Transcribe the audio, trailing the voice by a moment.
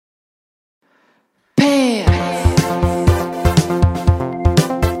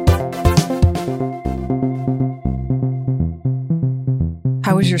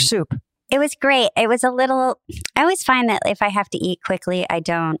your soup? It was great. It was I always find that if I have to eat quickly, I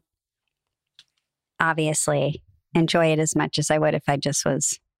don't obviously enjoy it as much as I would if I just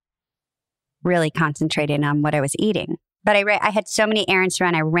was really concentrating on what I was eating. But I had so many errands to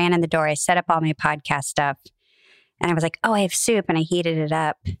run. I ran in the door. I set up all my podcast stuff. And I was like, oh, I have soup. And I heated it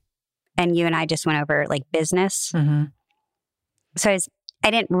up. And you and I just went over like business. Mm-hmm. So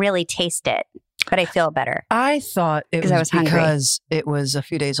I didn't really taste it, but I feel better. I thought it was hungry. Because it was a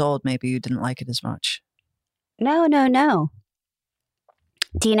few days old. Maybe you didn't like it as much. No.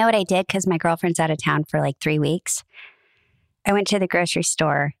 Do you know what I did? Because my girlfriend's out of town for like 3 weeks. I went to the grocery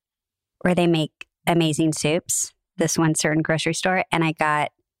store where they make amazing soups, this one certain grocery store, and I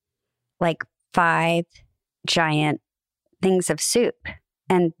got like 5 giant things of soup.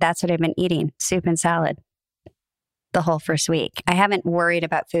 And that's what I've been eating, soup and salad, the whole first week. I haven't worried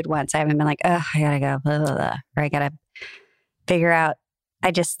about food once. I haven't been like, oh, I gotta go, blah, blah, blah, or I gotta figure out.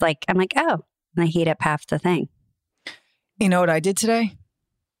 I'm like, oh, and I heat up half the thing. You know what I did today?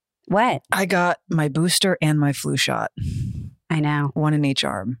 What? I got my booster and my flu shot. I know. One in each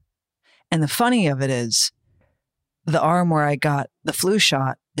arm. And the funny of it is, the arm where I got the flu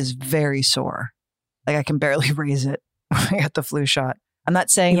shot is very sore. Like I can barely raise it when I got the flu shot. I'm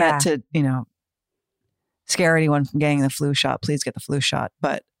not saying that to, scare anyone from getting the flu shot. Please get the flu shot.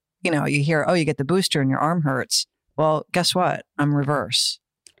 But, you hear, oh, you get the booster and your arm hurts. Well, guess what? I'm reverse.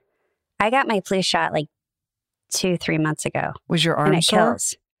 I got my flu shot like 2-3 months ago. Was your arm sore?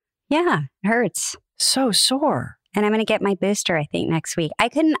 Kills. Yeah, it hurts. So sore. And I'm going to get my booster, I think, next week. I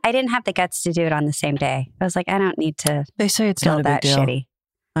didn't have the guts to do it on the same day. I was like, I don't need to. They say it's not a big deal. Shitty.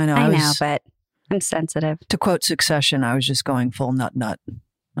 I know. I know, but I'm sensitive. To quote Succession, I was just going full nut.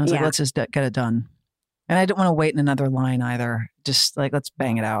 I was like, let's just get it done. And I didn't want to wait in another line either. Just like, let's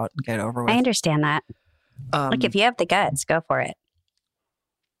bang it out and get it over with. I understand that. Look, if you have the guts, go for it.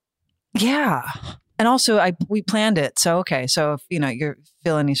 Yeah. And also, we planned it. So, okay. So, if you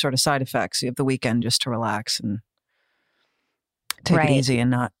feel any sort of side effects, you have the weekend just to relax and take it easy and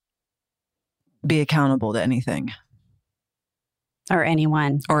not be accountable to anything. Or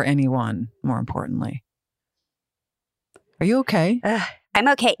anyone. More importantly. Are you okay? I'm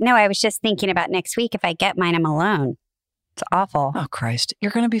okay. No, I was just thinking about next week. If I get mine, I'm alone. It's awful. Oh, Christ.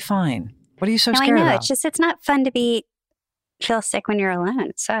 You're going to be fine. What are you so scared about? about? It's not fun to feel sick when you're alone.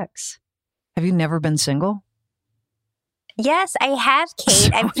 It sucks. Have you never been single? Yes, I have,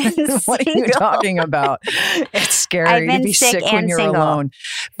 Kate. I've been single. What are you talking about? It's scary to be sick when you're alone.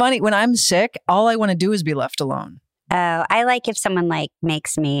 Funny, when I'm sick, all I want to do is be left alone. Oh, I like if someone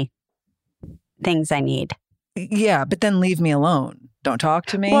makes me things I need. Yeah, but then leave me alone. Don't talk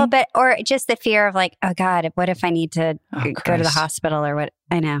to me. Well, or just the fear of oh God, what if I need to go to the hospital or what?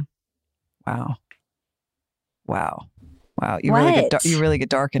 I know. Wow. You really get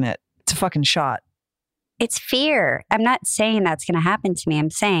dark in it. It's a fucking shot. It's fear. I'm not saying that's going to happen to me.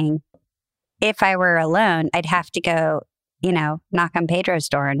 I'm saying if I were alone, I'd have to go, knock on Pedro's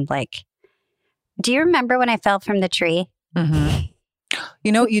door and do you remember when I fell from the tree? Mm-hmm.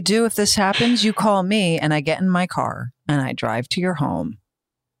 You know what you do if this happens? You call me and I get in my car and I drive to your home.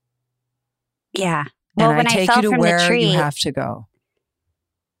 Yeah. Well, when I take you to where you have to go.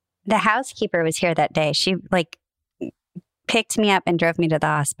 The housekeeper was here that day. She picked me up and drove me to the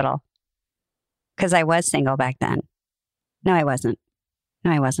hospital because I was single back then. No, I wasn't.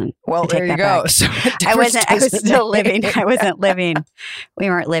 Well, there you go. So I wasn't. I was still living. I wasn't living. We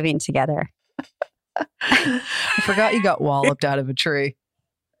weren't living together. I forgot you got walloped out of a tree.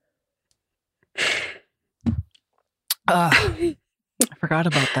 I forgot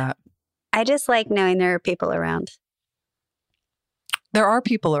about that. I just like knowing there are people around. There are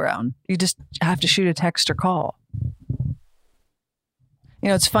people around. You just have to shoot a text or call.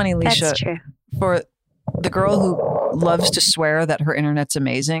 It's funny, Leisha. That's true. For the girl who loves to swear that her internet's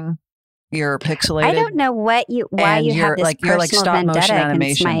amazing, you're pixelated. I don't know why you have this personal you're stop motion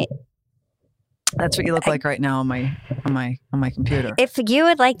animation. That's what you look like right now on my computer. If you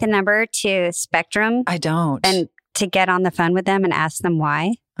would like the number to Spectrum, I don't, and to get on the phone with them and ask them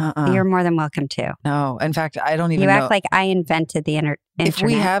why, you're more than welcome to. No, in fact, I don't even. You know. act like I invented the internet. If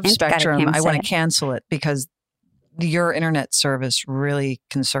we have Spectrum, I want to cancel it because your internet service really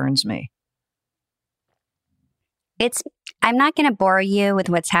concerns me. I'm not going to bore you with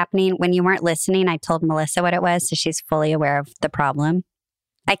what's happening. When you weren't listening, I told Melissa what it was, so she's fully aware of the problem.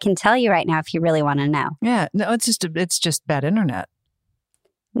 I can tell you right now if you really want to know. Yeah, no, it's just bad internet.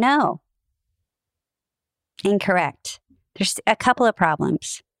 No. Incorrect. There's a couple of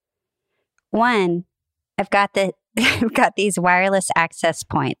problems. One, I've got these wireless access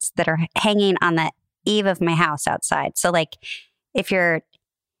points that are hanging on the eave of my house outside. So if you're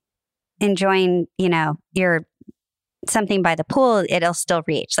enjoying, your something by the pool, it'll still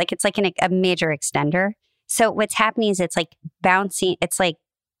reach. Like it's like a major extender. So what's happening is it's like bouncing. It's like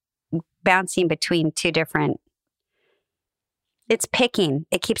bouncing between two different. It's picking.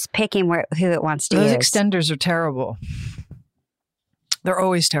 It keeps picking who it wants to use. Those extenders are terrible. They're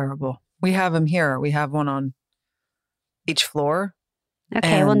always terrible. We have them here. We have one on each floor.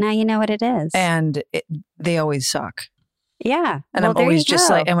 Okay, well, now you know what it is. And they always suck. Yeah. And I'm always just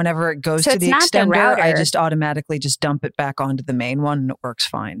like, and whenever it goes to the extender, I just automatically just dump it back onto the main one and it works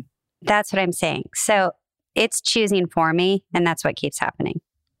fine. That's what I'm saying. So it's choosing for me, and that's what keeps happening.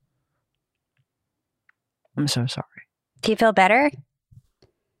 I'm so sorry. Do you feel better?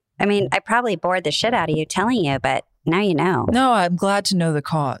 I mean, I probably bored the shit out of you telling you, but now you know. No, I'm glad to know the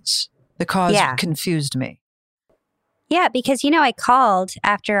cause. The cause confused me. Yeah, because, I called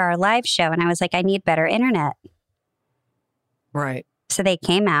after our live show and I was like, I need better internet. Right. So they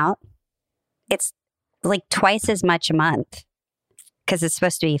came out. It's like twice as much a month because it's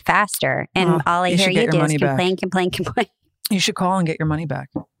supposed to be faster. And all I hear you do is complain. You should call and get your money back.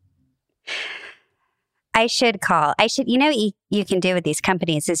 I should call. You can do with these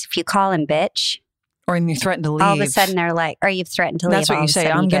companies is if you call and bitch. Or you threaten to leave. All of a sudden they're like, or you've threatened to leave. That's what you say.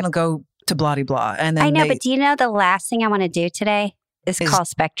 I'm going to go to blah, blah. And then I know, but do you know the last thing I want to do today is call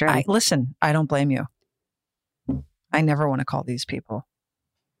Spectrum? Listen, I don't blame you. I never want to call these people.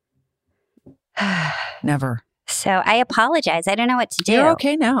 Never. So I apologize. I don't know what to do. You're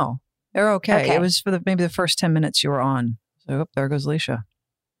okay now. You're okay. It was for maybe the first 10 minutes you were on. So there goes Leisha.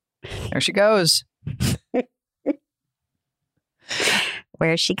 There she goes.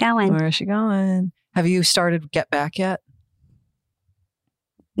 Where's she going? Have you started Get Back yet?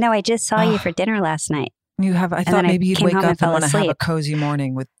 No, I just saw you for dinner last night. You have. I thought maybe you'd wake up and want to have a cozy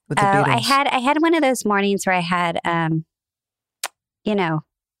morning with the Beatles. I had one of those mornings where I had,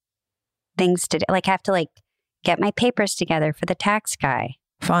 things to do. Like I have to get my papers together for the tax guy.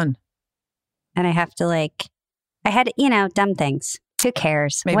 Fun. And I have to I had, dumb things. Who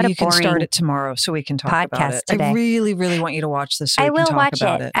cares? Maybe you can start it tomorrow so we can talk about it. Today. I really, really want you to watch this so I we can will talk watch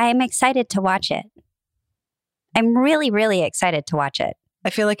about it. I'm excited to watch it. I'm really, really excited to watch it. I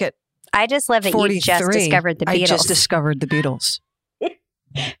feel like I just love that you just discovered the Beatles. I just discovered the Beatles.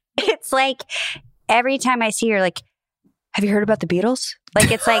 It's like every time I see you, you're like, have you heard about the Beatles? Like,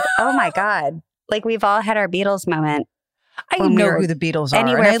 it's like, oh my God. Like we've all had our Beatles moment. I know who the Beatles are.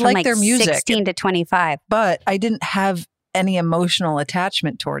 Anywhere and I from like their music. 16 to 25. But I didn't have any emotional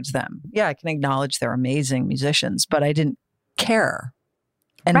attachment towards them. Yeah, I can acknowledge they're amazing musicians, but I didn't care.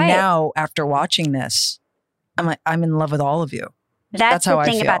 And now after watching this, I'm like, I'm in love with all of you. That's the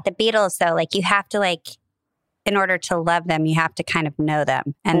thing about the Beatles, though. Like you have to in order to love them, you have to kind of know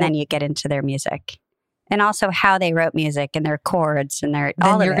them, and then you get into their music, and also how they wrote music and their chords and their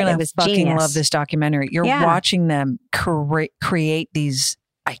all of it. You're gonna fucking genius. Love this documentary. You're watching them create these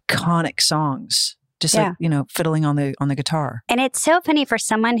iconic songs, just like fiddling on the guitar. And it's so funny for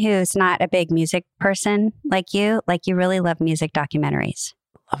someone who's not a big music person like you. Like you really love music documentaries.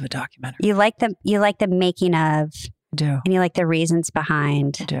 Love a documentary. You like the making of. I do. And you like the reasons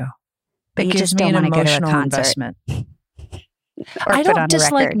behind. I do. But you just don't want to go to a concert. Investment. I don't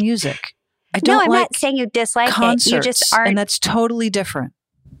dislike music. I'm not saying you dislike concerts, it. You just aren't. And that's totally different.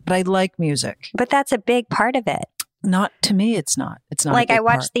 But I like music. But that's a big part of it. Not to me, it's not. It's not. Like I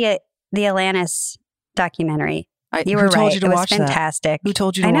watched the Alanis documentary. You were right. It was fantastic. Who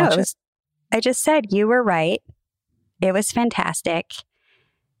told you to watch it? I just said you were right. It was fantastic.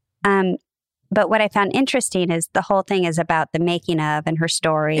 But what I found interesting is the whole thing is about the making of and her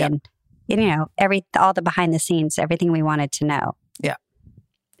story and, all the behind the scenes, everything we wanted to know. Yeah.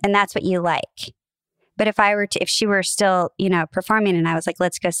 And that's what you like. But if she were still, performing and I was like,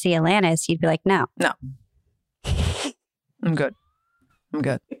 let's go see Alanis, you'd be like, no. No. I'm good.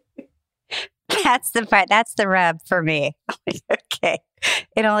 That's the part. That's the rub for me. Okay.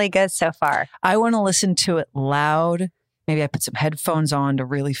 It only goes so far. I want to listen to it loud. Maybe I put some headphones on to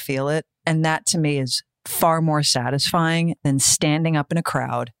really feel it. And that to me is far more satisfying than standing up in a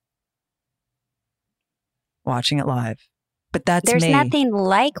crowd watching it live. But there's nothing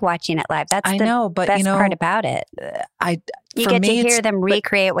like watching it live. That's the best part about it. You get to hear them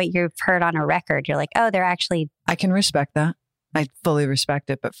recreate what you've heard on a record. You're like, oh, they're actually. I can respect that. I fully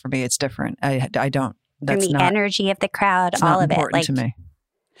respect it. But for me, it's different. I don't. That's and the energy of the crowd, all of it. Important to me.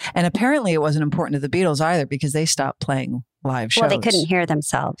 And apparently it wasn't important to the Beatles either because they stopped playing live shows. Well, they couldn't hear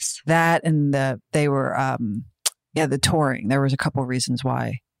themselves. That and they were, the touring. There was a couple of reasons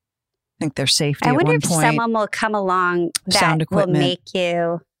why. I think their safety at one point. I wonder if someone will come along that will make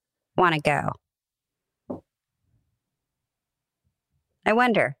you want to go. I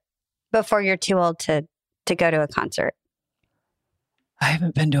wonder. before you're too old to go to a concert. I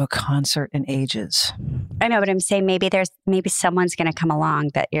haven't been to a concert in ages. I know, but I'm saying maybe someone's going to come along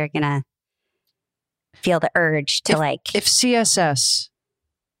that you're going to feel the urge to If CSS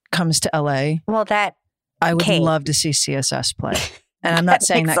comes to LA, well, I would love to see CSS play. And I'm not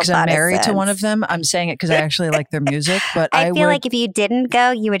saying that because I'm married to one of them. I'm saying it because I actually like their music. But I feel like if you didn't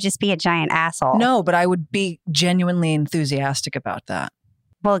go, you would just be a giant asshole. No, but I would be genuinely enthusiastic about that.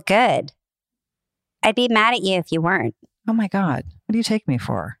 Well, good. I'd be mad at you if you weren't. Oh my God. What do you take me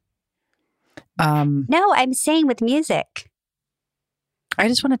for? No, I'm saying with music. I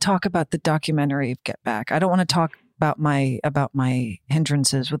just want to talk about the documentary of Get Back. I don't want to talk about my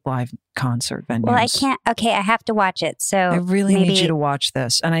hindrances with live concert venues. Well, I can't. Okay, I have to watch it. So I really need you to watch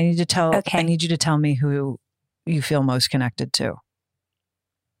this, and I need to tell. Okay. I need you to tell me who you feel most connected to.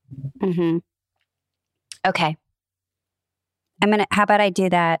 Mm-hmm. Okay. How about I do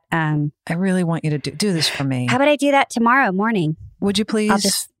that? I really want you to do this for me. How about I do that tomorrow morning? Would you please? I'll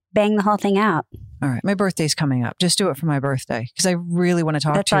just bang the whole thing out. All right. My birthday's coming up. Just do it for my birthday because I really want to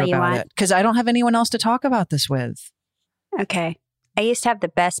talk to you about it because I don't have anyone else to talk about this with. Okay. I used to have the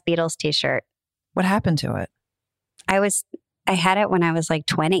best Beatles t-shirt. What happened to it? I had it when I was like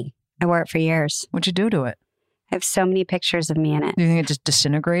 20. I wore it for years. What'd you do to it? I have so many pictures of me in it. Do you think it just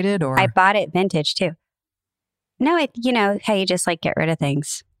disintegrated or? I bought it vintage too. No, you know how you just like get rid of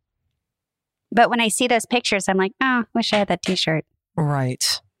things. But when I see those pictures, I'm like, oh, wish I had that t-shirt.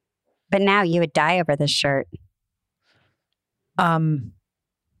 Right. But now you would die over this shirt. Oh,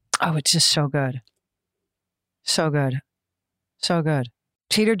 it's just so good. So good. So good.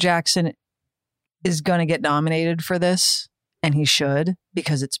 Peter Jackson is going to get nominated for this, and he should,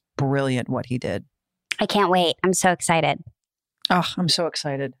 because it's brilliant what he did. I can't wait. I'm so excited. Oh, I'm so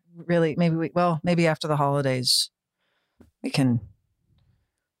excited. Really, maybe after the holidays we can.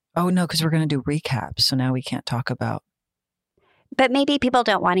 Oh, no, because we're going to do recaps. So now we can't talk about. But maybe people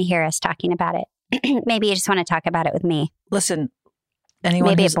don't want to hear us talking about it. Maybe you just want to talk about it with me. Listen,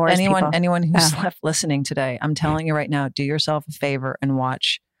 anyone who's left listening today, I'm telling you right now, do yourself a favor and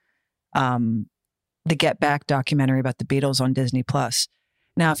watch the Get Back documentary about the Beatles on Disney Plus.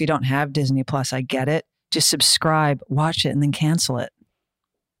 Now, if you don't have Disney Plus, I get it. Just subscribe, watch it, and then cancel it.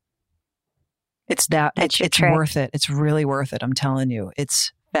 It's worth it. It's really worth it. I'm telling you,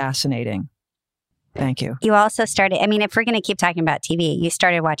 it's fascinating. Thank you. You also started, if we're going to keep talking about TV, you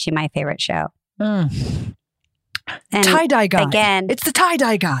started watching my favorite show. And Tie-Dye Guy. Again. It's the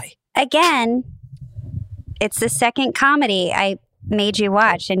Tie-Dye Guy. Again, it's the second comedy I made you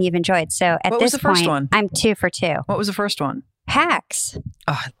watch and you've enjoyed. So at this point, first one? I'm 2 for 2. What was the first one? Hacks.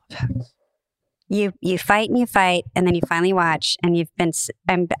 Oh, I love Hacks. You fight and you fight, and then you finally watch, and you've been.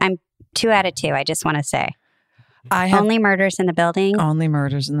 I'm 2 out of 2. I just want to say. Only Murders in the Building. Only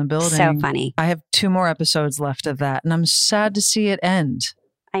Murders in the Building. So funny. I have 2 more episodes left of that, and I'm sad to see it end.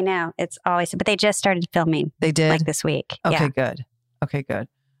 I know. It's always, but they just started filming. They did? Like this week. Okay, good. Okay, good.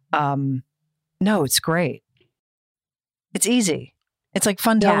 No, it's great. It's easy. It's like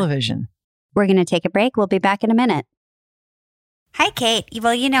fun television. We're going to take a break. We'll be back in a minute. Hi, Kate.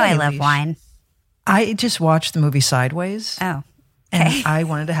 Well, you know I love wine. I just watched the movie Sideways. Oh. Okay. And I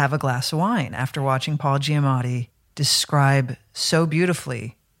wanted to have a glass of wine after watching Paul Giamatti describe so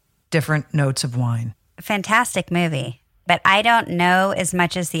beautifully different notes of wine. Fantastic movie. But I don't know as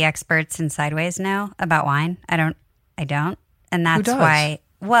much as the experts in Sideways know about wine. I don't. And that's why,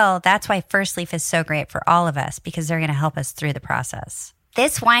 that's why First Leaf is so great for all of us, because they're going to help us through the process.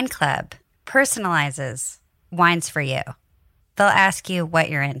 This wine club personalizes wines for you. They'll ask you what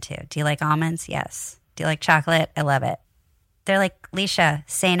you're into. Do you like almonds? Yes. Do you like chocolate? I love it. They're like, Leisha,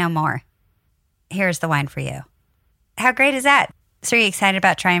 say no more. Here's the wine for you. How great is that? So are you excited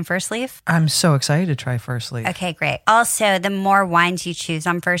about trying First Leaf? I'm so excited to try First Leaf. Okay, great. Also, the more wines you choose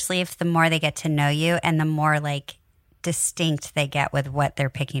on First Leaf, the more they get to know you and the more distinct they get with what they're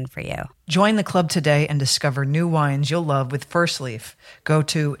picking for you. Join the club today and discover new wines you'll love with First Leaf. Go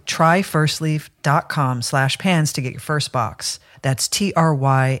to tryfirstleaf.com/pans to get your first box. That's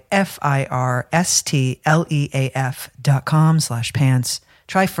tryfirstleaf.com/pants.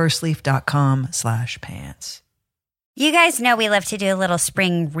 Tryfirstleaf.com/pants. You guys know we love to do a little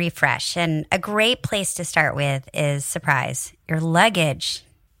spring refresh, and a great place to start with is surprise, your luggage.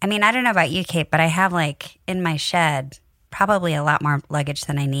 I don't know about you, Kate, but I have in my shed probably a lot more luggage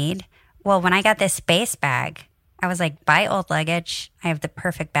than I need. Well, when I got this Béis bag, I was like, buy old luggage. I have the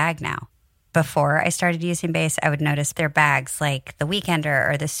perfect bag now. Before I started using Béis, I would notice their bags like the Weekender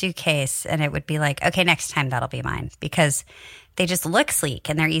or the suitcase, and it would be like, okay, next time that'll be mine, because they just look sleek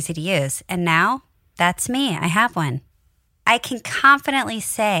and they're easy to use. And now that's me. I have one. I can confidently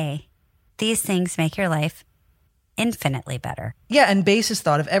say These things make your life infinitely better. Yeah, and Base has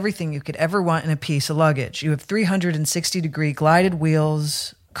thought of everything you could ever want in a piece of luggage. You have 360-degree glided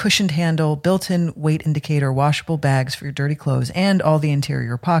wheels, cushioned handle, built-in weight indicator, washable bags for your dirty clothes, and all the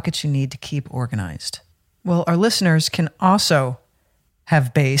interior pockets you need to keep organized. Well, our listeners can also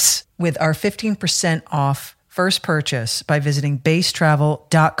have Base with our 15% off first purchase by visiting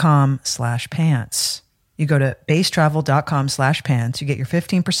basetravel.com/pants. You go to basetravel.com/pants. You get your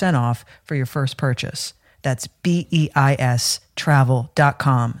 15% off for your first purchase. That's BEIS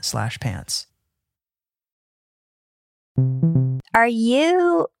travel.com/pants. Are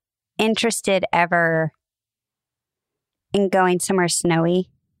you interested ever in going somewhere snowy?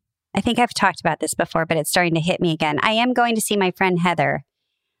 I think I've talked about this before, but it's starting to hit me again. I am going to see my friend Heather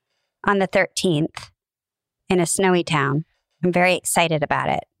on the 13th in a snowy town. I'm very excited about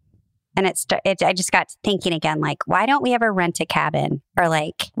it. And I just got thinking again, like, why don't we ever rent a cabin? Or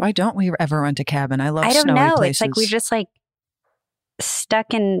like, why don't we ever rent a cabin? I love snowy places. I don't know. Places. It's like we're just like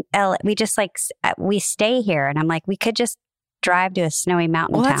stuck in LA. We just like, we stay here. And I'm like, we could just drive to a snowy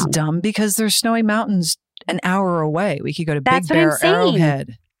mountain town. Well, that's dumb because there's snowy mountains an hour away. We could go to Big Bear,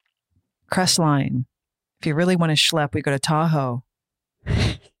 Arrowhead, Crestline. If you really want to schlep, we go to Tahoe.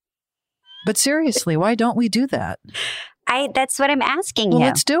 But seriously, why don't we do that? That's what I'm asking you. Well,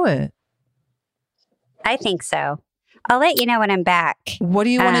 let's do it. I think so. I'll let you know when I'm back. What do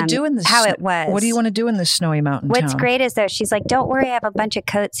you want to do in this? How it was. What do you want to do in this snowy mountain town? What's great is though, she's like, don't worry, I have a bunch of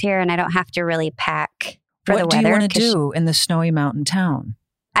coats here and I don't have to really pack for the weather. What do you want to do in the snowy mountain town?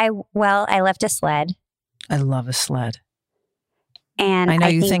 I left a sled. I love a sled. And I know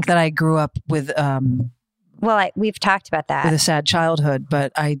you think that I grew up with we've talked about that. With a sad childhood,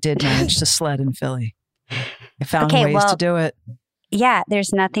 but I did manage to sled in Philly. I found ways to do it. Yeah,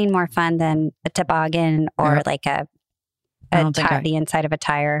 there's nothing more fun than a toboggan or like the inside of a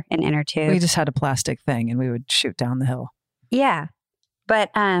tire, an inner tube. We just had a plastic thing and we would shoot down the hill. Yeah. But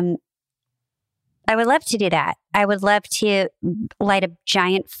I would love to do that. I would love to light a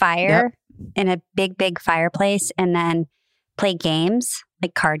giant fire in a big, big fireplace and then play games,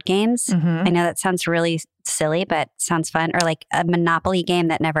 like card games. Mm-hmm. I know that sounds really silly, but sounds fun. Or like a Monopoly game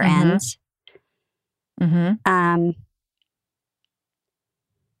that never ends. Mm-hmm.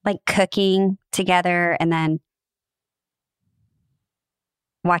 Like cooking together and then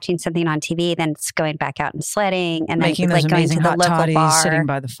watching something on TV, then going back out and sledding and making then those like going to amazing the hot local toddies, bar sitting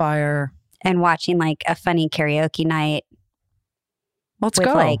by the fire and watching like a funny karaoke night. Let's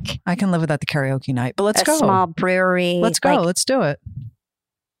go. Like, I can live without the karaoke night, but let's go. A small brewery. Let's go. Let's do it.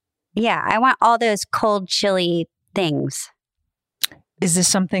 Yeah, I want all those cold, chilly things. Is this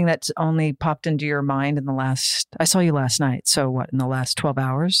something that's only popped into your mind in the last... I saw you last night. So what, in the last 12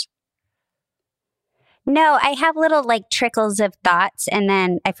 hours? No, I have little like trickles of thoughts and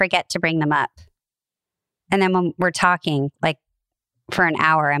then I forget to bring them up. And then when we're talking like for an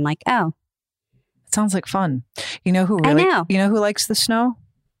hour, I'm like, oh. It sounds like fun. You know who really... You know who likes the snow?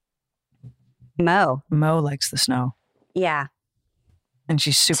 Mo. Mo likes the snow. Yeah. And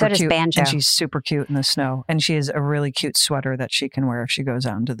she's super so does cute. Banjo. And she's super cute in the snow. And she has a really cute sweater that she can wear if she goes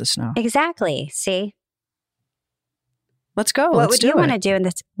out into the snow. Exactly. See? Let's go. What would you want to do in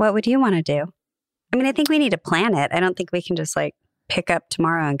this? What would you want to do? I mean, I think we need to plan it. I don't think we can just like pick up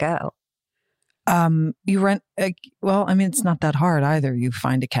tomorrow and go. You rent. Well, I mean, it's not that hard either. You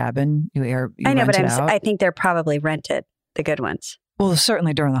find a cabin. You I know, rent but it out. I think they're probably rented, the good ones. Well,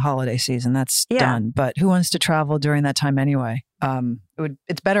 certainly during the holiday season, that's done. But who wants to travel during that time anyway?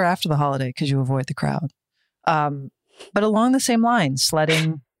 It's better after the holiday because you avoid the crowd. But along the same lines,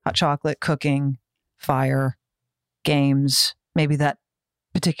 sledding, hot chocolate, cooking, fire, games. Maybe that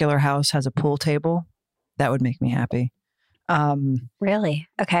particular house has a pool table. That would make me happy. Really?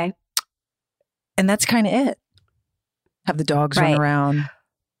 Okay. And that's kind of it. Have the dogs run around.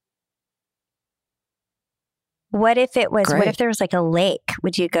 What if it was, what if there was like a lake?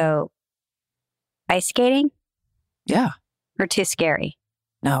 Would you go ice skating? Yeah. Or too scary?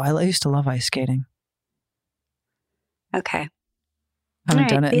 No, I used to love ice skating. Okay. I haven't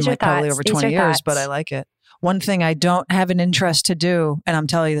done it in like probably over 20 years, but I like it. One thing I don't have an interest to do, and I'm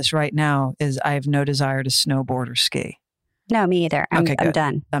telling you this right now, is I have no desire to snowboard or ski. No, me either. I'm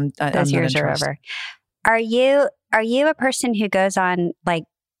done. Those years are over. Are you a person who goes on like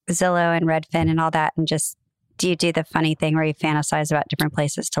Zillow and Redfin and all that and just, do you do the funny thing where you fantasize about different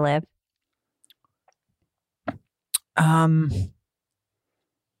places to live?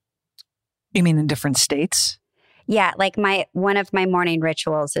 You mean in different states? Yeah, like one of my morning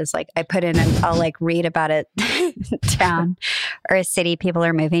rituals is like I put in and I'll like read about a town or a city people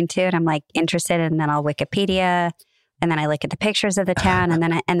are moving to and I'm like interested and then I'll Wikipedia And then I look at the pictures of the town, and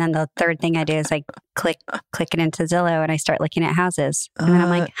then the third thing I do is I click it into Zillow, and I start looking at houses, and then I'm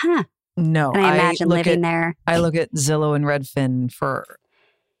like, huh. No, and I imagine living there. I look at Zillow and Redfin for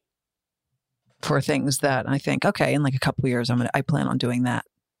things that I think, okay, in like a couple of years, I plan on doing that.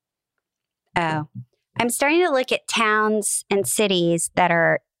 Oh, I'm starting to look at towns and cities that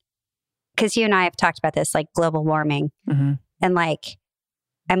are, because you and I have talked about this, like global warming, and like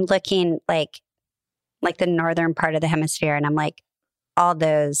I'm looking like the northern part of the hemisphere, and I'm like, all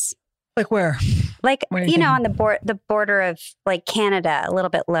those. Like where? Like, you know, on the border of like Canada, a little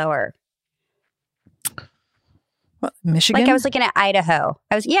bit lower. What, Michigan? Like I was looking at Idaho.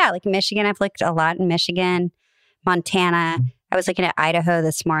 Like Michigan. I've looked a lot in Michigan, Montana. I was looking at Idaho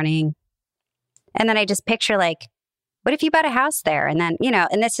this morning. And then I just picture like, what if you bought a house there? And then, you know,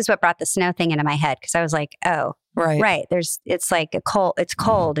 and this is what brought the snow thing into my head. Cause I was like, oh, right. It's like it's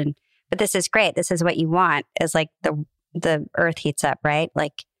cold. But this is great. This is what you want, is like the earth heats up, right?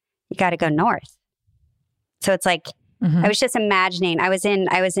 Like you got to go north. So it's like, I was just imagining, I was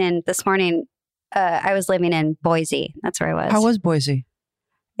in this morning, I was living in Boise. That's where I was. How was Boise?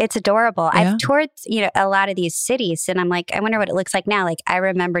 It's adorable. Yeah. I've toured, you know, a lot of these cities, and I'm like, I wonder what it looks like now. Like I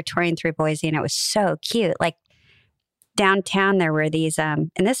remember touring through Boise, and it was so cute. Like downtown, there were these, and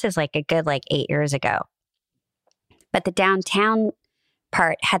this is like a good 8 years ago. But the downtown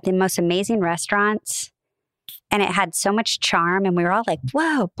part had the most amazing restaurants, and it had so much charm. And we were all like,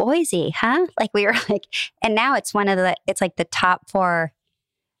 "Whoa, Boise, huh?" Like we were like, and now it's it's like the top 4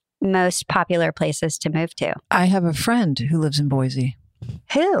 most popular places to move to. I have a friend who lives in Boise.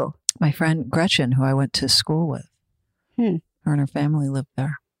 Who? My friend Gretchen, who I went to school with. Her and her family lived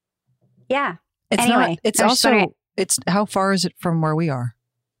there. Yeah. It's anyway, it's how far is it from where we are?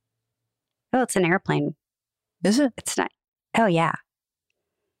 Oh, it's an airplane. Is it? It's not. Oh, yeah.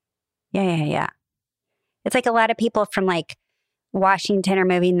 Yeah. It's like a lot of people from like Washington are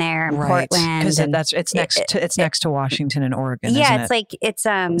moving there, and Portland. Because it's next to Washington and Oregon. Yeah, isn't it? it's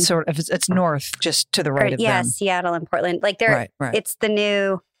sort of it's north, just to the right of them. Yeah, Seattle and Portland. Like they're right. It's the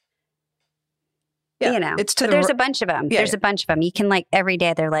new. Yeah, you know, it's to there's a bunch of them. Yeah, there's a bunch of them. You can like every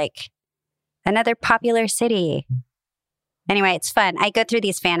day they're like another popular city. Anyway, it's fun. I go through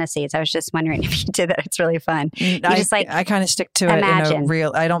these fantasies. I was just wondering if you did that. It's really fun. I kind of stick to imagine. It in a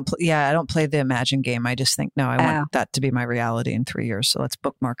real. I don't play the imagine game. I just think, no, I want that to be my reality in 3 years. So let's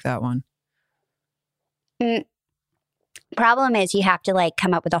bookmark that one. Problem is, you have to like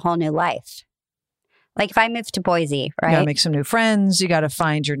come up with a whole new life. Like if I move to Boise, right? You gotta make some new friends. You got to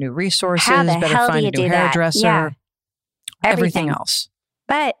find your new resources. How the better hell find do you a new do that? hairdresser. Yeah. Everything else.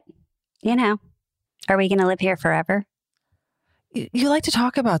 But you know, are we going to live here forever? You like to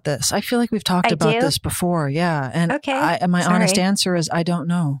talk about this. I feel like we've talked about this before. Yeah. And my honest answer is I don't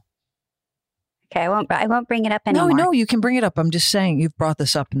know. Okay. I won't bring it up anymore. No, you can bring it up. I'm just saying you've brought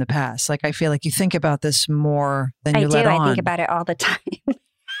this up in the past. Like, I feel like you think about this more than you let on. I think about it all the time.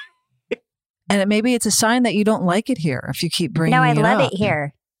 And maybe it's a sign that you don't like it here if you keep bringing it up. No, I love it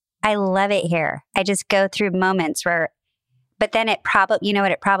here. I love it here. I just go through moments where, but then it probably, you know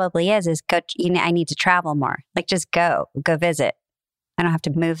what it probably is I need to travel more. Like just go visit. I don't have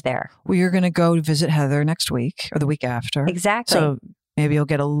to move there. Well, you're going to go visit Heather next week or the week after. Exactly. So maybe you'll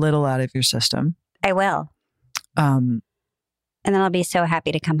get a little out of your system. I will. And then I'll be so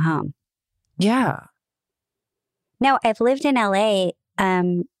happy to come home. Yeah. No, I've lived in LA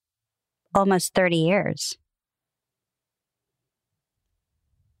almost 30 years.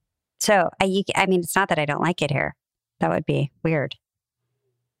 So I mean, it's not that I don't like it here. That would be weird.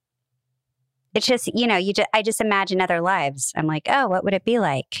 It's just, you know, I just imagine other lives. I'm like, oh, what would it be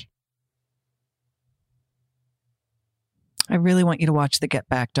like? I really want you to watch the Get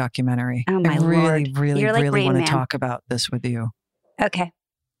Back documentary. Oh, my Lord. You're like really want Rain to Man. talk about this with you. Okay.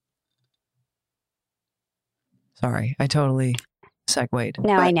 Sorry, I totally segued.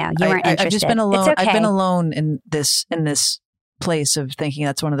 No, I know. You weren't interested. I've just been alone. It's okay. I've been alone in this place of thinking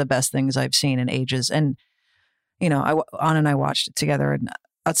that's one of the best things I've seen in ages. And, you know, Anna and I watched it together, and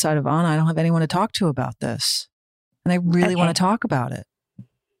outside of Anna, I don't have anyone to talk to about this. And I really want to talk about it.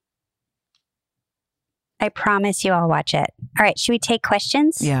 I promise you I'll watch it. All right. Should we take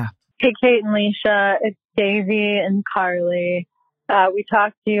questions? Yeah. Hey, Kate and Leisha. It's Daisy and Carly. We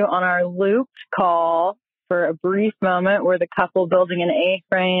talked to you on our loop call for a brief moment. We're the couple building an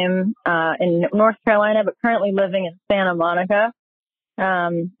A-frame in North Carolina, but currently living in Santa Monica.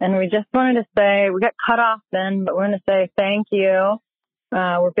 And we just wanted to say, we got cut off then, but we're going to say thank you.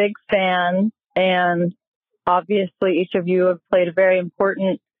 We're big fans. And obviously each of you have played a very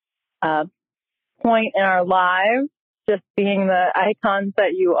important point in our lives, just being the icons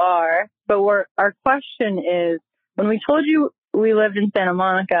that you are. But our question is, when we told you we lived in Santa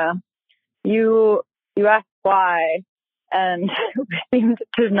Monica, you asked why, and we seemed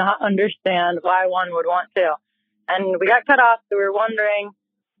to not understand why one would want to. And we got cut off, so we were wondering,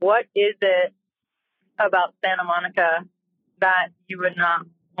 what is it about Santa Monica that you would not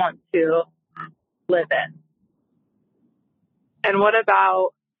want to live in? And what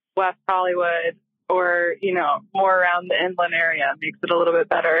about West Hollywood or, more around the inland area makes it a little bit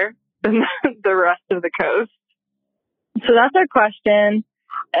better than the rest of the coast? So that's our question.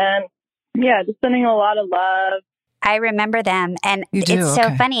 And yeah, just sending a lot of love. I remember them. And You do? it's so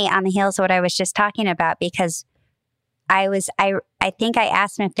Okay. funny on the heels of what I was just talking about, because I think I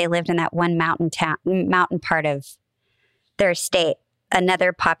asked them if they lived in that one mountain part of their state,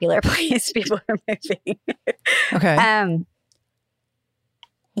 another popular place people are moving. Okay.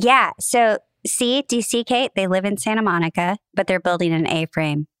 Yeah. So do you see, Kate? They live in Santa Monica, but they're building an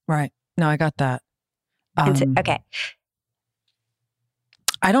A-frame. Right. No, I got that. Okay.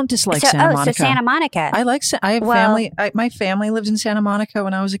 I don't dislike Santa Monica. So Santa Monica. I like. I have family. My family lived in Santa Monica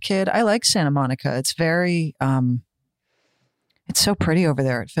when I was a kid. I like Santa Monica. It's very. It's so pretty over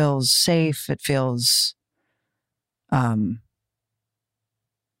there. It feels safe. It feels,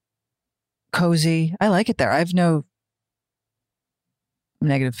 cozy. I like it there. I have no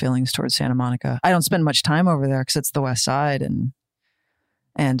negative feelings towards Santa Monica. I don't spend much time over there because it's the West Side, and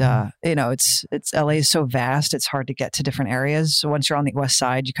it's LA is so vast. It's hard to get to different areas. So once you're on the West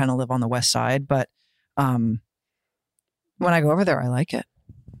Side, you kind of live on the West Side. But when I go over there, I like it.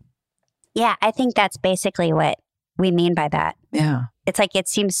 Yeah, I think that's basically what we mean by that. Yeah, it's like it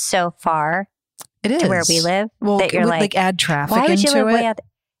seems so far. It is to where we live. Well, that you're like add traffic why would into you live it. way out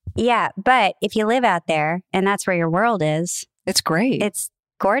yeah, but if you live out there and that's where your world is, it's great. It's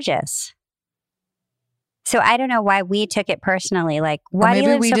gorgeous. So I don't know why we took it personally. Like, why do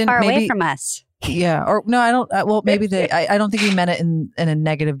you live so far away from us? Yeah. Or no, I don't. Well, maybe I don't think we meant it in a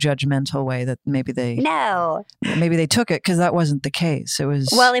negative, judgmental way. That maybe they took it because that wasn't the case. It was.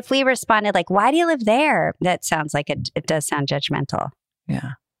 Well, if we responded like, "Why do you live there?" That sounds like it does sound judgmental.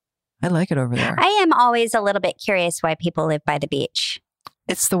 Yeah, I like it over there. I am always a little bit curious why people live by the beach.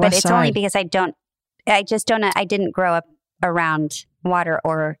 It's the West Side. But it's only because I didn't grow up around water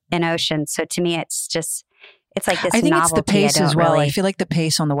or an ocean. So to me, it's like this. I think novelty. it's the pace as well. Really... I feel like the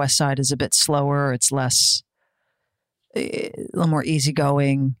pace on the West Side is a bit slower. It's less, a little more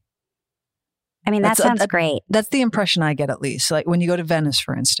easygoing. I mean, that sounds great. That's the impression I get, at least. Like when you go to Venice,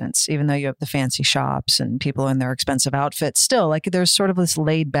 for instance, even though you have the fancy shops and people in their expensive outfits, still like there's sort of this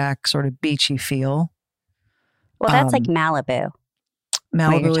laid back, sort of beachy feel. Well, that's like Malibu.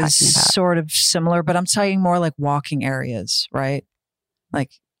 Malibu is sort of similar, but I'm talking more like walking areas, right?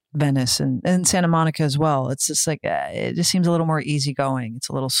 Like Venice and Santa Monica as well. It's just like, it just seems a little more easygoing. It's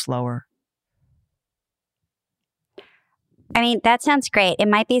a little slower. I mean, that sounds great. It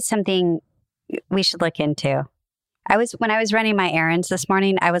might be something we should look into. When I was running my errands this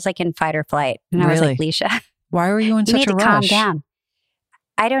morning, I was like in fight or flight. And I was like, Leisha, why were you in such a rush? You need to calm down.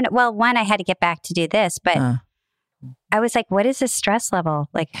 I don't know. Well, one, I had to get back to do this, but I was like, what is this stress level?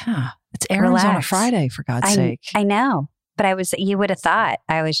 Like, it's errands on a Friday, for God's sake. I know. But you would have thought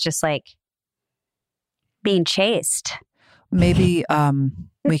I was just like being chased. Maybe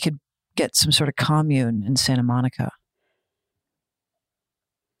we could get some sort of commune in Santa Monica.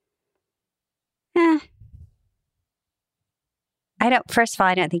 First of all,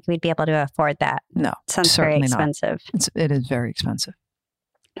 I don't think we'd be able to afford that. No. It sounds very expensive. It is very expensive.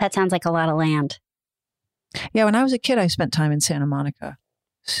 That sounds like a lot of land. Yeah, when I was a kid, I spent time in Santa Monica.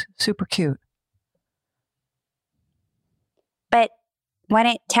 Super cute. But why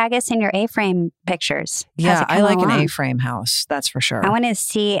don't tag us in your A-frame pictures? Yeah, I like an A-frame house. That's for sure. I want to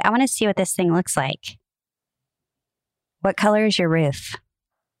see what this thing looks like. What color is your roof?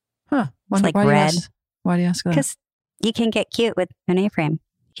 Huh. It's like red. Why do you ask that? Because you can get cute with an A-frame.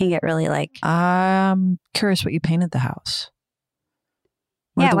 You can get really like... I'm curious what you painted the house.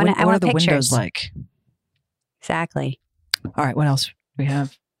 What are the windows like? Exactly. All right, what else do we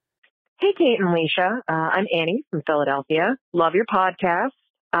have? Hey, Kate and Leisha. I'm Annie from Philadelphia. Love your podcast.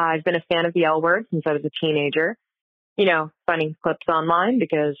 I've been a fan of the L Word since I was a teenager. Finding clips online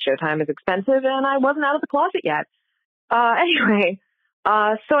because Showtime is expensive and I wasn't out of the closet yet. Anyway,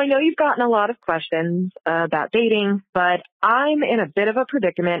 so I know you've gotten a lot of questions about dating, but I'm in a bit of a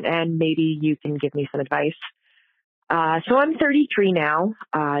predicament and maybe you can give me some advice. So I'm 33 now.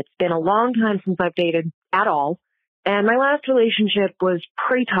 It's been a long time since I've dated at all. And my last relationship was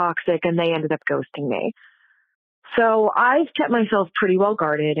pretty toxic and they ended up ghosting me. So I've kept myself pretty well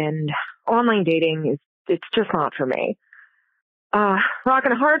guarded and online dating it's just not for me. Rock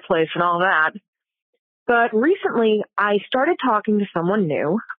and a hard place and all that. But recently, I started talking to someone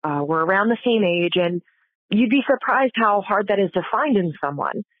new. We're around the same age, and you'd be surprised how hard that is to find in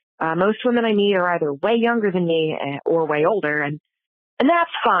someone. Most women I meet are either way younger than me or way older, and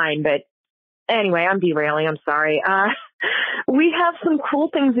that's fine. But anyway, I'm derailing. I'm sorry. We have some cool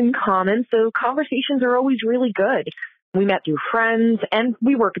things in common, so conversations are always really good. We met through friends, and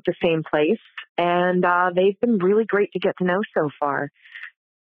we work at the same place, and they've been really great to get to know so far.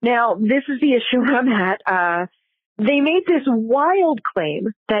 Now, this is the issue I'm at. They made this wild claim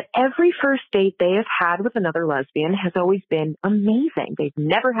that every first date they have had with another lesbian has always been amazing. They've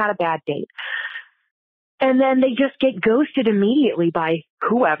never had a bad date. And then they just get ghosted immediately by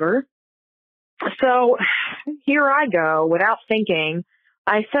whoever. So here I go, without thinking.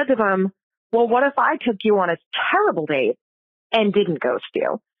 I said to them, well, what if I took you on a terrible date and didn't ghost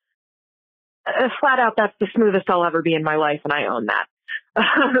you? Flat out, that's the smoothest I'll ever be in my life, and I own that.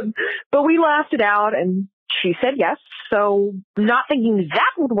 But we laughed it out, and she said yes. So not thinking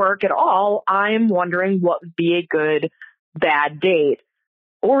that would work at all, I'm wondering what would be a good bad date,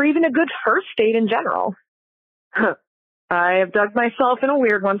 or even a good first date in general. I have dug myself in a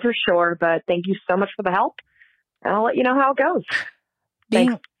weird one for sure, but thank you so much for the help, and I'll let you know how it goes.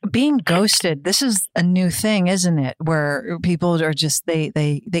 Being ghosted, this is a new thing, isn't it? Where people are just, they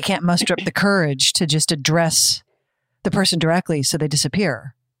can't muster up the courage to just address the person directly, so they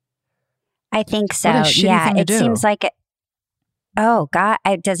disappear. I think so. What a shitty Yeah, thing to it do. seems like it. Oh, God.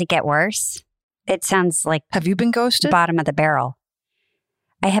 Does it get worse? It sounds like Have you been ghosted? bottom of the barrel.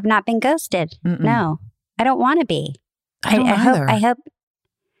 I have not been ghosted. Mm-mm. No, I don't want to be. I don't either. I hope.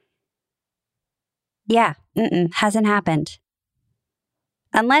 Yeah, hasn't happened.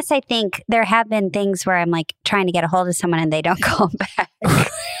 Unless I think there have been things where I'm like trying to get a hold of someone and they don't call back.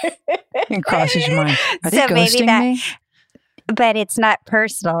 It crosses your mind. Are they So maybe ghosting that- me? But it's not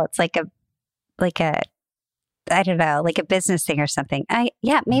personal. It's like a, I don't know, like a business thing or something.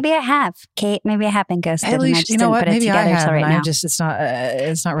 Maybe I have, Kate. Maybe I have been ghosted. At and I least just you know didn't what? put it Maybe I together have. till right And now.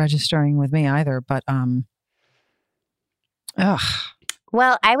 it's not registering with me either. But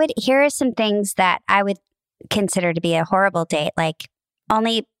Well, here are some things that I would consider to be a horrible date. Like,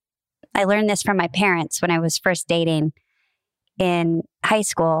 I learned this from my parents when I was first dating in high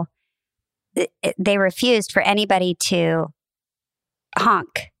school. They refused for anybody to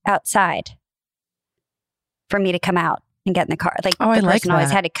honk outside for me to come out and get in the car. Like, I the like person always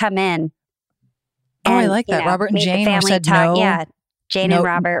that. had to come in. I and, like that. Robert and made the Jane family said talk. no. Yeah, Jane no- and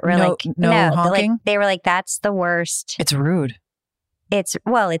Robert were no- like, no honking? They were like, that's the worst. It's rude. It's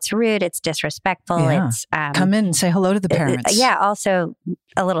rude. It's disrespectful. Yeah. It's Come in and say hello to the parents. yeah. Also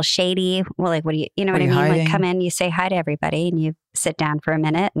a little shady. Well, like, what do you know What what I are mean? you Like, hiding? come in, you say hi to everybody and you sit down for a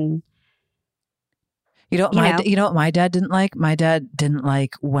minute and You know what my dad didn't like? My dad didn't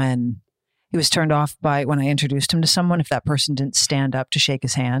like when he was turned off by when I introduced him to someone, if that person didn't stand up to shake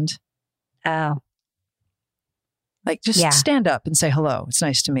his hand. oh, Like, just Yeah. stand up and say hello. It's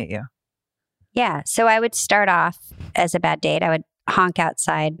nice to meet you. yeah. So I would start off as a bad date. I would honk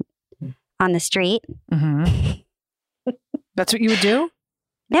outside on the street. hmm That's what you would do?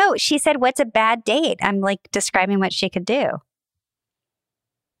 No, she said, what's a bad date? I'm like describing what she could do.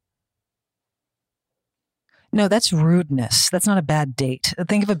 No, that's rudeness. That's not a bad date.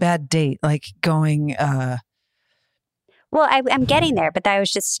 Think of a bad date like going, Well, I'm getting there, but I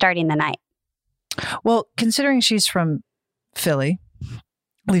was just starting the night. well, considering she's from Philly,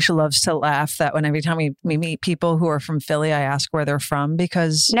 Alicia loves to laugh that when every time we meet people who are from Philly, I ask where they're from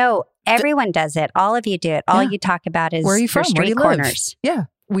because No, everyone does it. All of you do it. All Yeah. you talk about is where are you your from? Where do street you live? corners. Yeah,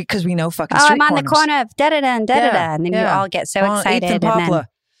 because we know fucking Oh, street I'm on corners. the corner of da-da-da and da-da-da. Yeah, And then you yeah. all get so On 8th excited. and And then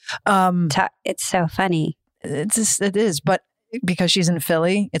Poplar. it's so funny. It is, but because she's in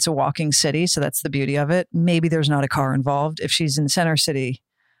Philly, it's a walking city, so that's the beauty of it. Maybe there's not a car involved. If she's in Center City,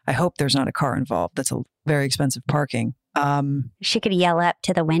 I hope there's not a car involved. That's a very expensive parking. She could yell up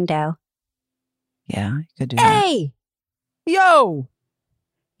to the window. Yeah, you could do that. Hey! Yo!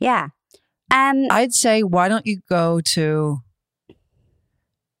 Yeah. I'd say, why don't you go to,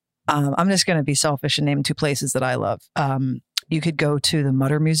 I'm just going to be selfish and name two places that I love. You could go to the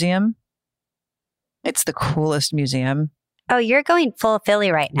Mutter Museum. It's the coolest museum. Oh, you're going full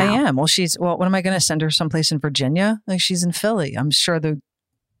Philly right now. I am. Well, what am I going to send her someplace in Virginia? Like, she's in Philly. I'm sure the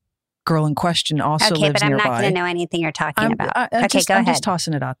girl in question also Okay, lives but I'm nearby. not going to know anything you're talking about. I'm Okay, go I'm ahead. just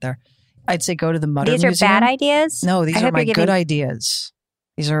tossing it out there. I'd say go to the Mutter These are Museum. bad ideas? No, these I are hope my you're good giving- ideas.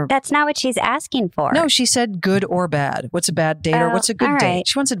 These are That's not what she's asking for. no. She said good or bad. What's a bad date or Oh, what's a good all date? right.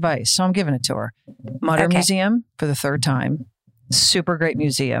 She wants advice, so I'm giving it to her. Mutter Okay. Museum for the third time. Super great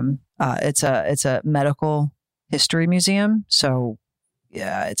museum. It's a medical history museum. So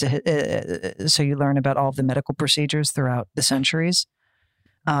Yeah, so you learn about all of the medical procedures throughout the centuries.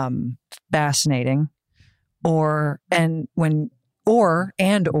 Fascinating. Or go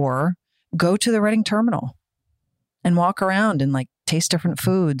to the Reading terminal and walk around and like taste different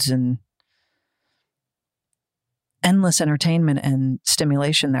foods and endless entertainment and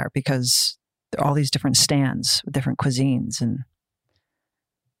stimulation there, because there are all these different stands with different cuisines. And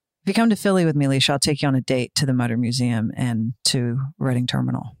if you come to Philly with me, Leisha, I'll take you on a date to the Motor Museum and to Reading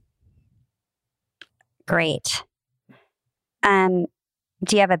Terminal. Great. Do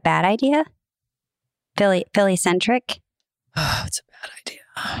you have a bad idea? Philly centric? Oh, it's a bad idea.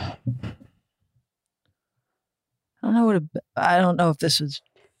 I don't know if this was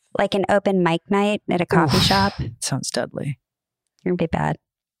like an open mic night at a coffee shop. It sounds deadly. It'd be bad.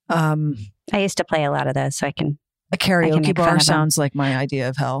 I used to play a lot of those, so I can. A karaoke bar sounds like my idea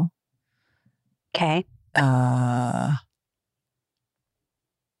of hell. Okay. A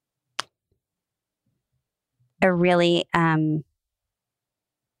really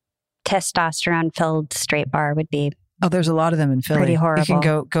testosterone-filled straight bar would be. Oh, there's a lot of them in Philly. Pretty horrible. You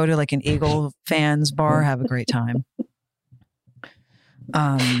can go to like an Eagle fans bar, have a great time.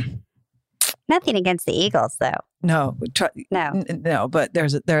 Nothing against the Eagles, though. No, but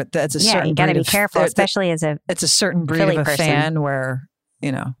that's a certain. You got to be careful, especially as it's a certain breed Philly of a person. fan where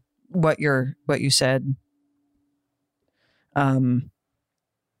what you said. Yeah,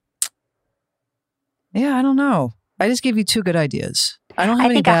 I don't know. I just gave you two good ideas. I don't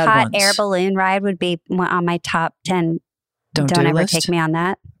have any bad ones. I think a hot air balloon ride would be on my top 10. Don't ever list? take me on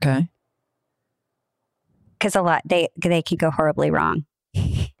that. Okay. Because they can go horribly wrong.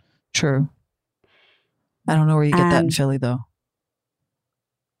 True. I don't know where you get that in Philly, though.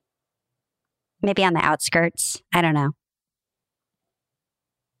 Maybe on the outskirts. I don't know.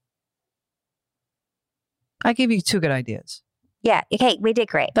 I gave you two good ideas. Yeah. Okay. We did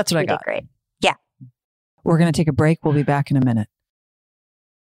great. That's what I got. We did great. Yeah. We're going to take a break. We'll be back in a minute.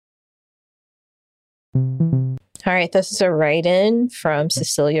 All right. This is a write-in from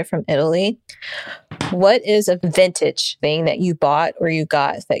Cecilia from Italy. What is a vintage thing that you bought or you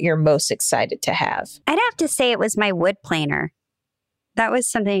got that you're most excited to have? I'd have to say it was my wood planer. That was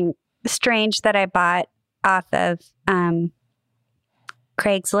something strange that I bought off of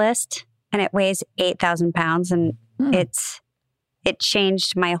Craigslist, and it weighs 8,000 pounds, and it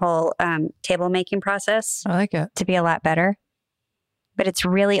changed my whole table making process. I like it. To be a lot better. But it's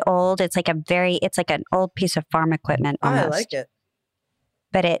really old. It's like an old piece of farm equipment almost. I like it.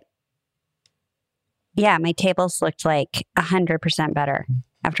 But my tables looked like 100% better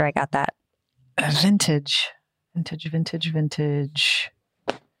after I got that. Vintage.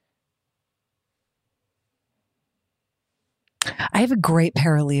 I have a great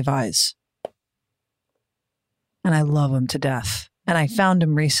pair of Levi's. And I love them to death. And I found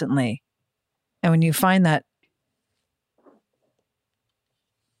them recently. And when you find that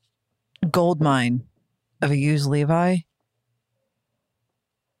gold mine of a used Levi,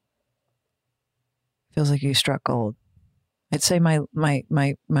 feels like you struck gold. I'd say my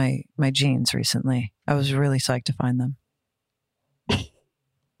jeans recently. I was really psyched to find them.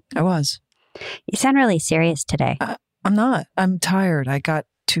 I was. You sound really serious today. I'm not. I'm tired. I got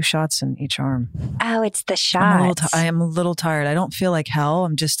 2 shots in each arm. Oh, it's the shots. I am a little tired. I don't feel like hell.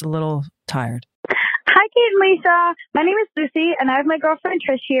 I'm just a little tired. Hi, Kate and Lisa. My name is Lucy, and I have my girlfriend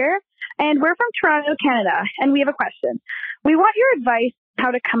Trish here. And we're from Toronto, Canada, and we have a question. We want your advice how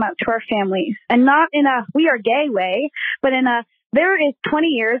to come out to our families, and not in a we are gay way, but in a there is 20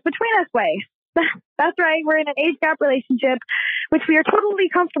 years between us way. That's right. We're in an age gap relationship, which we are totally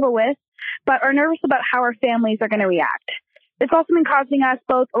comfortable with, but are nervous about how our families are going to react. It's also been causing us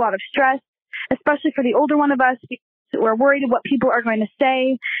both a lot of stress, especially for the older one of us. We're worried of what people are going to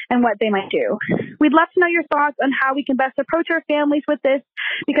say and what they might do. We'd love to know your thoughts on how we can best approach our families with this,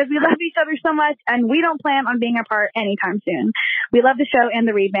 because we love each other so much and we don't plan on being apart anytime soon. We love the show and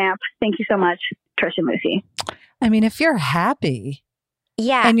the revamp. Thank you so much, Trish and Lucy. I mean, if you're happy,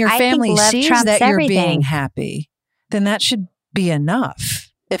 yeah, and your family sees trumps that you're everything. being happy, then that should be enough.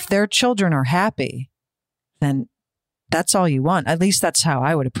 If their children are happy, then that's all you want. At least that's how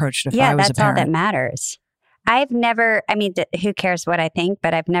I would approach it if I was a parent. Yeah, that's all that matters. I've never, who cares what I think,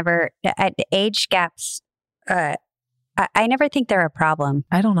 but I've never, at age gaps, I never think they're a problem.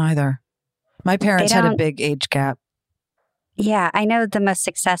 I don't either. My parents had a big age gap. Yeah, I know the most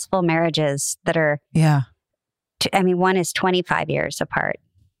successful marriages that are, one is 25 years apart.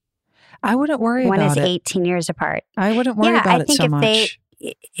 I wouldn't worry about it. One is 18 years apart. I wouldn't worry about it so much.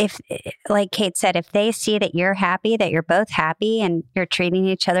 If, like Kate said, if they see that you're happy, that you're both happy and you're treating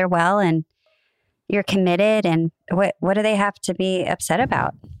each other well and you're committed, and what do they have to be upset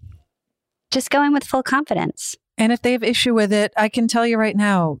about? Just go in with full confidence. And if they have issue with it, I can tell you right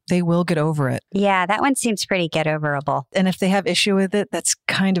now, they will get over it. Yeah, that one seems pretty get overable. And if they have issue with it, that's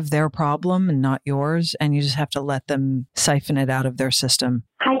kind of their problem and not yours. And you just have to let them siphon it out of their system.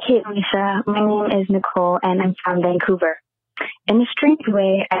 Hi, Kate and Lisa. My name is Nicole, and I'm from Vancouver. In a strange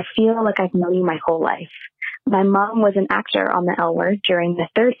way, I feel like I've known you my whole life. My mom was an actor on The L Word during the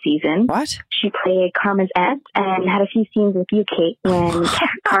 3rd season. What? She played Carmen's aunt and had a few scenes with you, Kate, when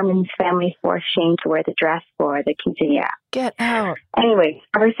Carmen's family forced Shane to wear the dress for the quinceañera. Get out. Anyway,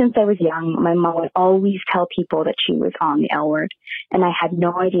 ever since I was young, my mom would always tell people that she was on The L Word, and I had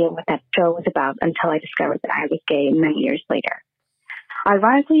no idea what that show was about until I discovered that I was gay many years later.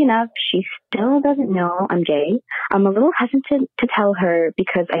 Ironically enough, she still doesn't know I'm gay. I'm a little hesitant to tell her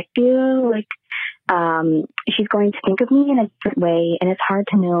because I feel like she's going to think of me in a different way, and it's hard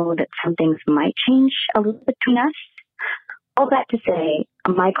to know that some things might change a little between us. All that to say,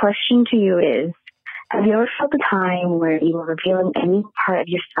 my question to you is, have you ever felt a time where you were revealing any part of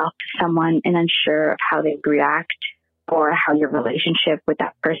yourself to someone and unsure of how they'd react or how your relationship with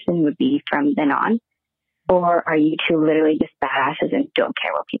that person would be from then on? Or are you two literally just badasses and don't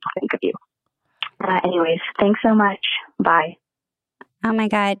care what people think of you? Anyways, thanks so much. Bye. Oh my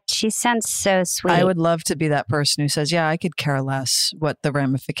God, she sounds so sweet. I would love to be that person who says, yeah, I could care less what the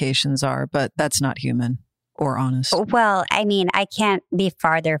ramifications are, but that's not human or honest. Well, I mean, I can't be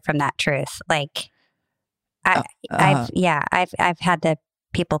farther from that truth. Like, I've had the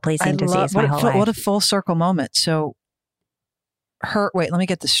people pleasing disease my whole life. What a full circle moment. So wait, let me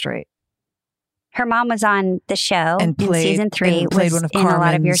get this straight. Her mom was on the show and played, in season 3. And played one of Carmen's in a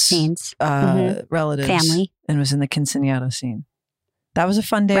lot of your scenes. Relatives. Family. And was in the quinceañera scene. That was a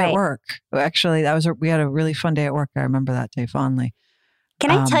fun day at work. Actually, we had a really fun day at work. I remember that day fondly.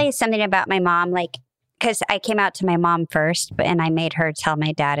 Can I tell you something about my mom? Like, because I came out to my mom first, and I made her tell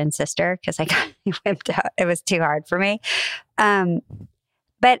my dad and sister because I got whipped out. It was too hard for me.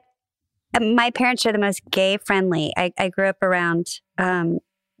 But my parents are the most gay friendly. I grew up around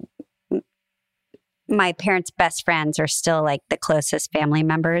my parents' best friends are still like the closest family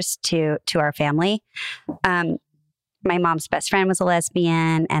members to our family. My mom's best friend was a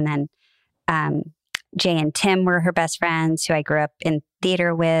lesbian, and then Jay and Tim were her best friends, who I grew up in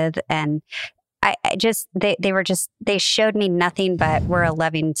theater with, and I just they showed me nothing but we're a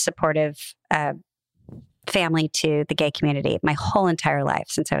loving, supportive family to the gay community my whole entire life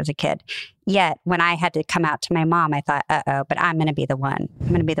since I was a kid. Yet when I had to come out to my mom, I thought, but I'm going to be the one. I'm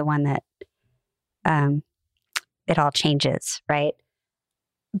going to be the one that it all changes, right?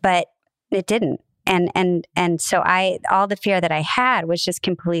 But it didn't. And so all the fear that I had was just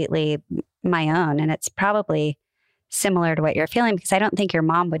completely my own. And it's probably similar to what you're feeling, because I don't think your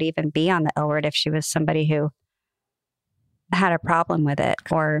mom would even be on the L Word if she was somebody who had a problem with it.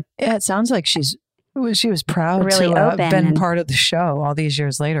 Or yeah, it sounds like she was proud really to have been and part of the show all these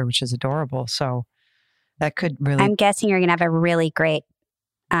years later, which is adorable. So that could really. I'm guessing you're going to have a really great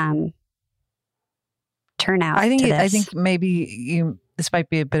turnout. I think maybe this might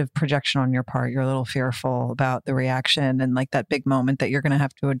be a bit of projection on your part. You're a little fearful about the reaction and like that big moment that you're going to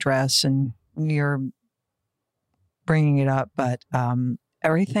have to address, and you're bringing it up. But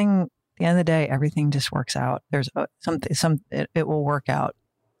everything, at the end of the day, everything just works out. There's it will work out.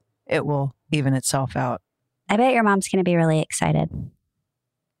 It will even itself out. I bet your mom's going to be really excited.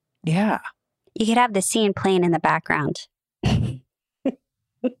 Yeah. You could have the scene playing in the background.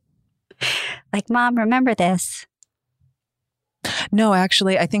 Like, Mom, remember this? No,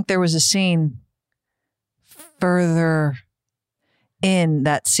 actually, I think there was a scene further in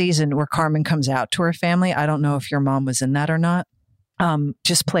that season where Carmen comes out to her family. I don't know if your mom was in that or not.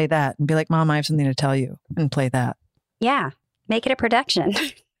 Just play that and be like, Mom, I have something to tell you, and play that. Yeah. Make it a production.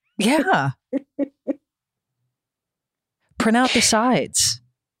 Yeah. Print out the sides.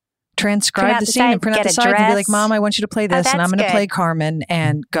 Transcribe the scene and print out the sides and be like, Mom, I want you to play this, and I'm going to play Carmen,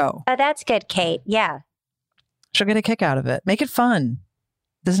 and go. Oh, that's good, Kate. Yeah. She'll get a kick out of it. Make it fun.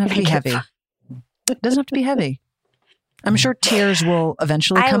 Doesn't have to be heavy. It doesn't have to be heavy. I'm sure tears will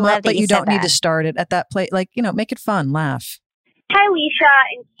eventually come up, but you don't need to start it at that place. Like, make it fun. Laugh. Hi, Leisha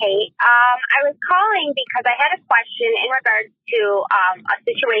and Kate. I was calling because I had a question in regards to a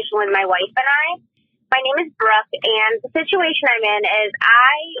situation with my wife and I. My name is Brooke, and the situation I'm in is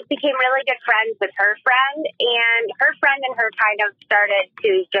I became really good friends with her friend, and her friend and her kind of started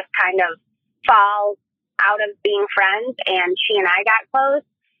to just kind of fall out of being friends, and she and I got close.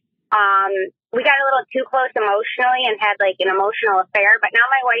 We got a little too close emotionally and had like an emotional affair, but now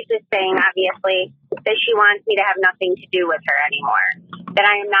my wife is saying, obviously, that she wants me to have nothing to do with her anymore, that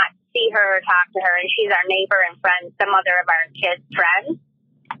I am not see her or talk to her, and she's our neighbor and friend, the mother of our kids' friends.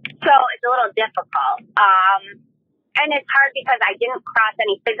 So it's a little difficult. And it's hard because I didn't cross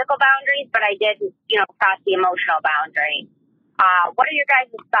any physical boundaries, but I did, cross the emotional boundary. What are your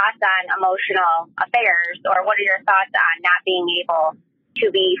guys' thoughts on emotional affairs, or what are your thoughts on not being able to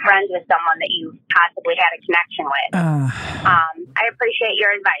be friends with someone that you possibly had a connection with? I appreciate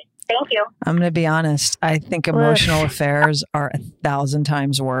your advice. Thank you. I'm going to be honest. I think emotional affairs are 1,000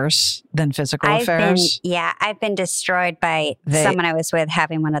 times worse than physical affairs. I've been destroyed by someone I was with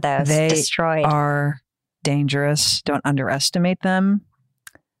having one of those. They are dangerous. Don't underestimate them.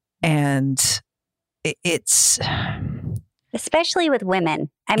 And it's... Especially with women.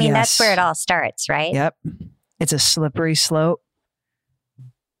 I mean, that's where it all starts, right? Yep. It's a slippery slope.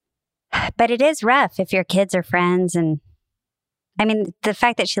 But it is rough if your kids are friends. And I mean, the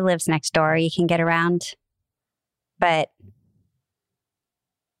fact that she lives next door, you can get around. But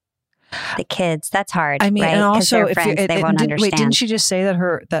the kids, that's hard. I mean, right? and also, if friends, they won't understand. Wait, didn't she just say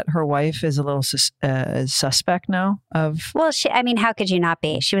that her wife is a little suspect now? Well, how could you not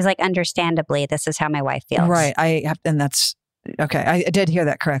be? She was like, understandably, this is how my wife feels. Right. And that's okay. I did hear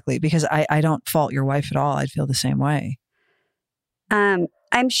that correctly, because I don't fault your wife at all. I'd feel the same way.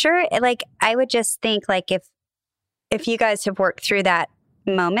 I'm sure, like, I would just think, like, if you guys have worked through that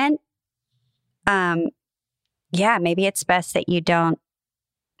moment, maybe it's best that you don't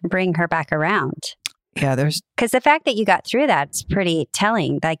bring her back around. Yeah, because the fact that you got through that's pretty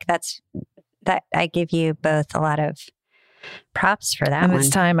telling. Like, that I give you both a lot of props for that. And one. it's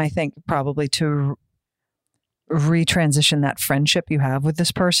time, I think, probably to retransition that friendship you have with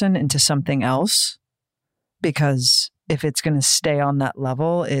this person into something else, because if it's going to stay on that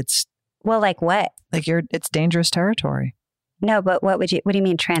level, it's like what? Like it's dangerous territory. No, but what do you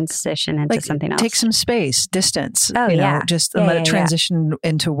mean transition into something else? Take some space, distance. Oh, just let it transition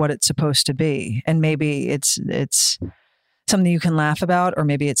into what it's supposed to be. And maybe it's something you can laugh about, or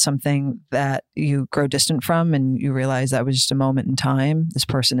maybe it's something that you grow distant from and you realize that was just a moment in time. This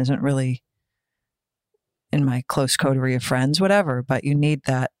person isn't really in my close coterie of friends, whatever, but you need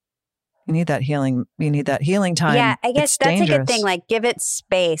that. You need that healing. You need that healing time. Yeah, I guess that's dangerous. a good thing. Like, give it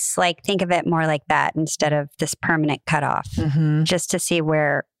space. Like, think of it more like that instead of this permanent cutoff. Mm-hmm. Just to see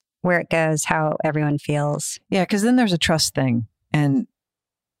where it goes, how everyone feels. Yeah, because then there's a trust thing, and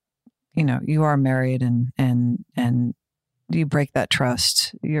you are married, and you break that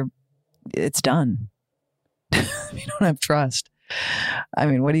trust, it's done. You don't have trust. I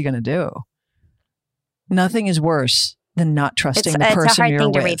mean, what are you going to do? Nothing is worse than not trusting the person you're with. It's a hard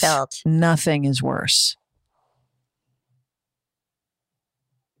thing to rebuild. Nothing is worse.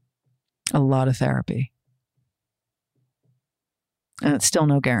 A lot of therapy. And it's still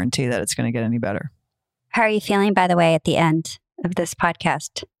no guarantee that it's going to get any better. How are you feeling, by the way, at the end of this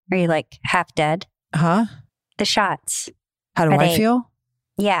podcast? Are you like half dead? Huh? The shots. How do I feel?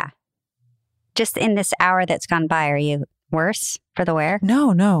 Yeah. Just in this hour that's gone by, are you worse for the wear?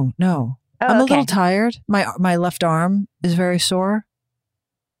 No. Oh, I'm a little tired. My left arm is very sore.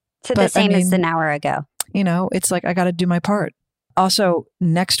 So the same as an hour ago. It's like I got to do my part. Also,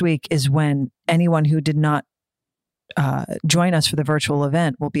 next week is when anyone who did not join us for the virtual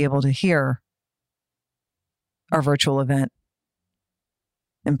event will be able to hear our virtual event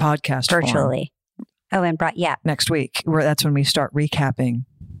in podcast virtually. Form. Oh, and next week. That's when we start recapping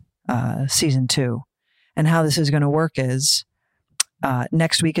season 2. And how this is going to work is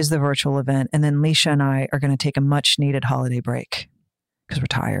next week is the virtual event, and then Leisha and I are going to take a much needed holiday break because we're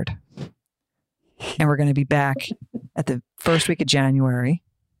tired. And we're going to be back at the first week of January,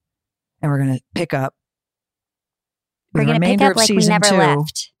 and we're going to pick up the remainder of season 2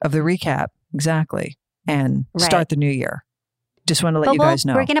 of the recap. Exactly. And start the new year. Just want to let you guys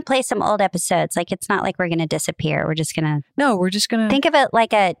know. We're going to play some old episodes. Like, it's not like we're going to disappear. We're just going to... No, we're just going to... Think of it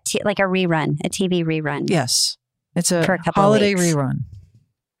like a rerun, a TV rerun. Yes. It's a holiday rerun.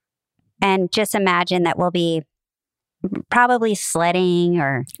 And just imagine that we'll be probably sledding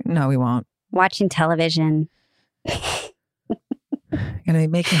or... No, we won't. Watching television. Going to be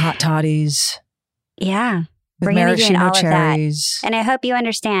making hot toddies. Yeah. We're going to be doing all cherries. Of that. And I hope you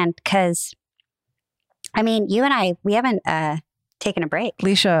understand, because, I mean, you and I, we haven't taken a break.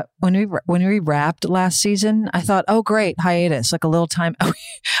 Leisha, when we wrapped last season, I thought, oh, great, hiatus, like a little time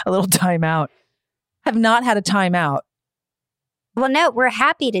out. Have not had a time out. Well, no, we're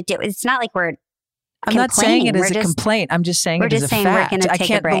happy to do it. It's not like we're I'm not saying it as a complaint. I'm just saying it as a fact. I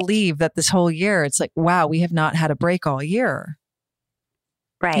can't believe that this whole year, it's like, wow, we have not had a break all year.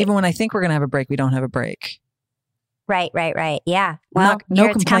 Right. Even when I think we're going to have a break, we don't have a break. Right. Yeah. Well,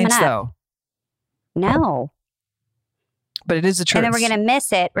 no complaints though. No. But it is the truth. And then we're going to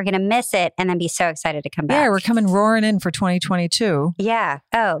miss it. We're going to miss it and then be so excited to come back. Yeah, we're coming roaring in for 2022. Yeah.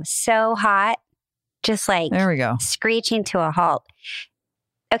 Oh, so hot. Just like there we go. Screeching to a halt.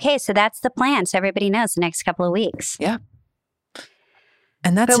 Okay, so that's the plan. So everybody knows the next couple of weeks. Yeah.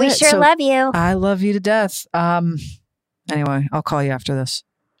 And that's it. But we sure love you. I love you to death. Anyway, I'll call you after this.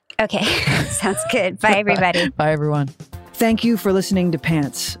 Okay. Sounds good. Bye, everybody. Bye, everyone. Thank you for listening to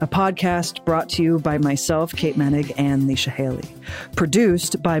Pants, a podcast brought to you by myself, Kate Menig, and Leisha Haley.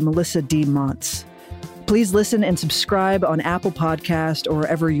 Produced by Melissa D. Montz. Please listen and subscribe on Apple Podcast or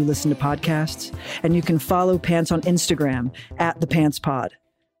wherever you listen to podcasts. And you can follow Pants on Instagram @ThePantsPod.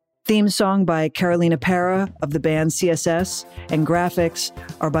 Theme song by Carolina Parra of the band CSS, and graphics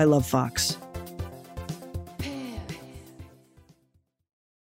are by Love Fox.